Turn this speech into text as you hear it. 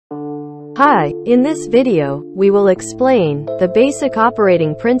Hi, in this video, we will explain the basic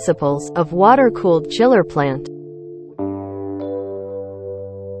operating principles of water-cooled chiller plant.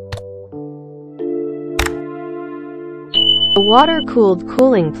 A water-cooled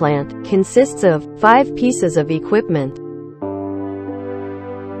cooling plant consists of 5 pieces of equipment.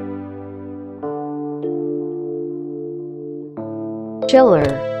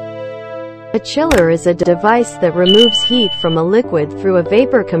 Chiller. A chiller is a device that removes heat from a liquid through a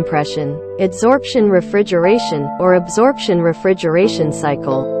vapor compression, adsorption refrigeration, or absorption refrigeration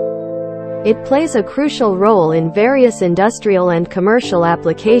cycle. It plays a crucial role in various industrial and commercial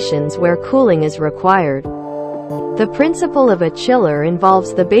applications where cooling is required. The principle of a chiller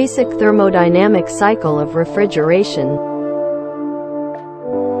involves the basic thermodynamic cycle of refrigeration.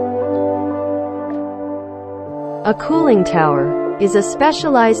 A cooling tower is a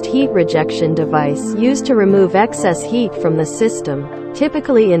specialized heat rejection device used to remove excess heat from the system,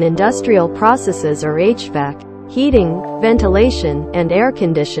 typically in industrial processes or HVAC, heating, ventilation, and air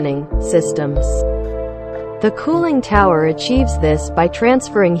conditioning systems. The cooling tower achieves this by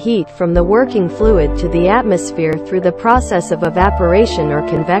transferring heat from the working fluid to the atmosphere through the process of evaporation or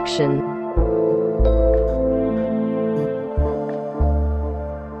convection.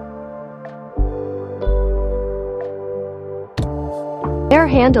 Air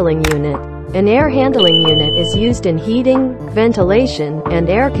handling unit. An air handling unit is used in heating, ventilation, and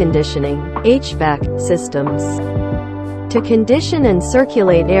air conditioning (HVAC) systems. To condition and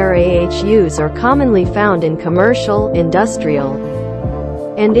circulate air, AHUs are commonly found in commercial, industrial,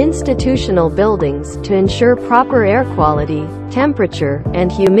 and institutional buildings to ensure proper air quality, temperature, and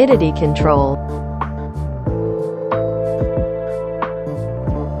humidity control.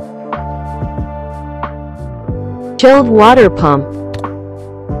 Chilled water pump.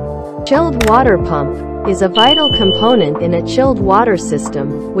 Chilled water pump is a vital component in a chilled water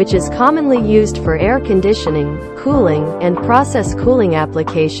system, which is commonly used for air conditioning, cooling, and process cooling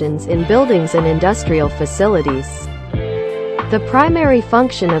applications in buildings and industrial facilities. The primary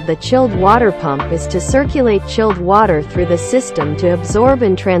function of the chilled water pump is to circulate chilled water through the system to absorb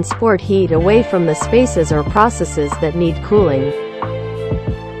and transport heat away from the spaces or processes that need cooling.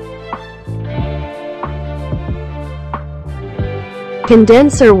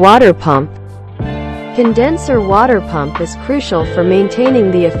 Condenser water pump. Condenser water pump is crucial for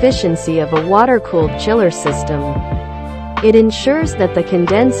maintaining the efficiency of a water-cooled chiller system. It ensures that the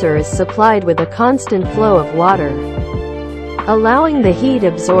condenser is supplied with a constant flow of water, allowing the heat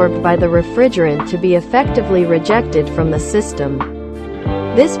absorbed by the refrigerant to be effectively rejected from the system.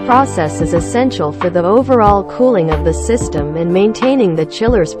 This process is essential for the overall cooling of the system and maintaining the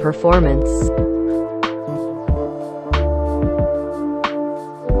chiller's performance.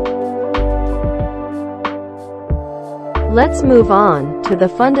 Let's move on to the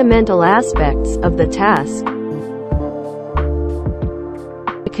fundamental aspects of the task.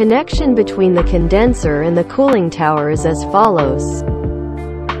 The connection between the condenser and the cooling tower is as follows.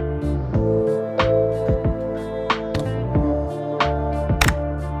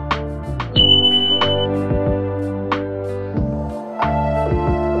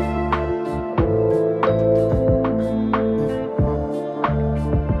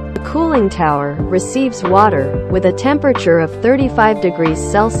 The cooling tower receives water with a temperature of 35 degrees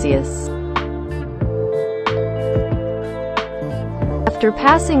Celsius. After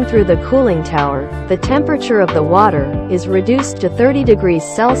passing through the cooling tower, the temperature of the water is reduced to 30 degrees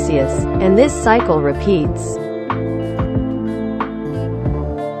Celsius, and this cycle repeats.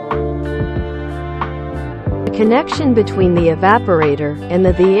 The connection between the evaporator and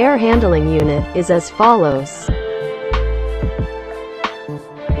the air handling unit is as follows.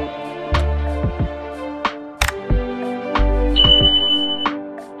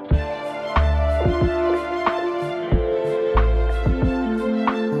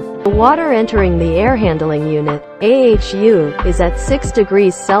 The water entering the air handling unit, AHU, is at 6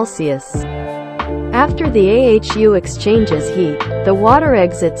 degrees Celsius. After the AHU exchanges heat, the water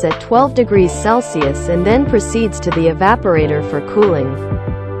exits at 12 degrees Celsius and then proceeds to the evaporator for cooling.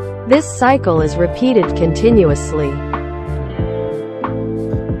 This cycle is repeated continuously.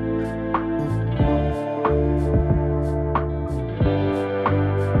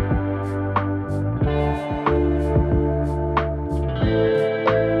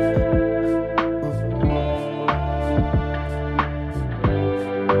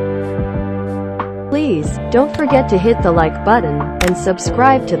 Please, don't forget to hit the like button and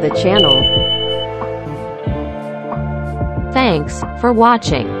subscribe to the channel. Thanks for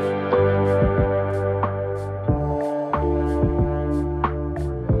watching.